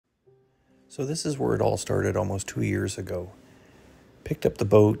So this is where it all started almost 2 years ago. Picked up the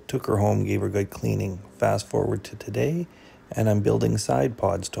boat, took her home, gave her good cleaning. Fast forward to today, and I'm building side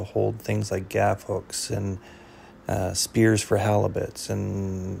pods to hold things like gaff hooks and spears for halibuts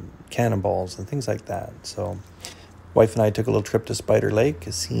and cannonballs and things like that. So wife and I took a little trip to Spider Lake,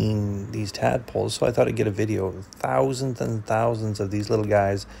 seeing these tadpoles. So I thought I'd get a video of thousands and thousands of these little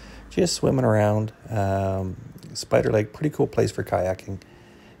guys just swimming around. Spider Lake, pretty cool place for kayaking.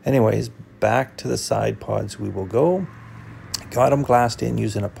 Anyways, back to the side pods we will go. Got them glassed in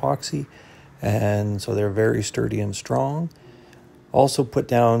using epoxy, and so they're very sturdy and strong. Also put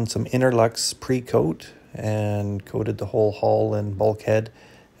down some Interlux pre-coat and coated the whole hull and bulkhead.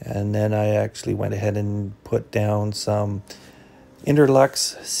 And then I actually went ahead and put down some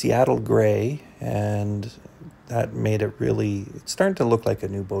Interlux Seattle Gray, and that made it really, it's starting to look like a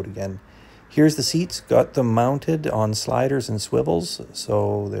new boat again. Here's the seats, got them mounted on sliders and swivels,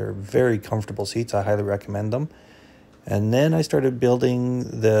 so they're very comfortable seats. I highly recommend them. And then I started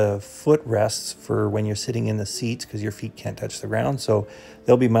building the footrests for when you're sitting in the seats because your feet can't touch the ground. So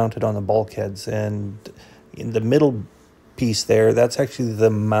they'll be mounted on the bulkheads. And in the middle piece there, that's actually the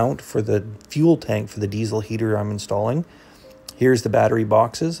mount for the fuel tank for the diesel heater I'm installing. Here's the battery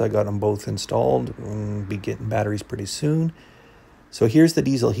boxes. I got them both installed. We'll be getting batteries pretty soon. So here's the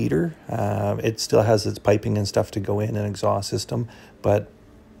diesel heater. It still has its piping and stuff to go in, an exhaust system, but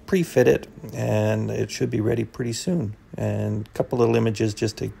pre-fit it, and it should be ready pretty soon. And a couple little images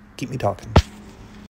just to keep me talking.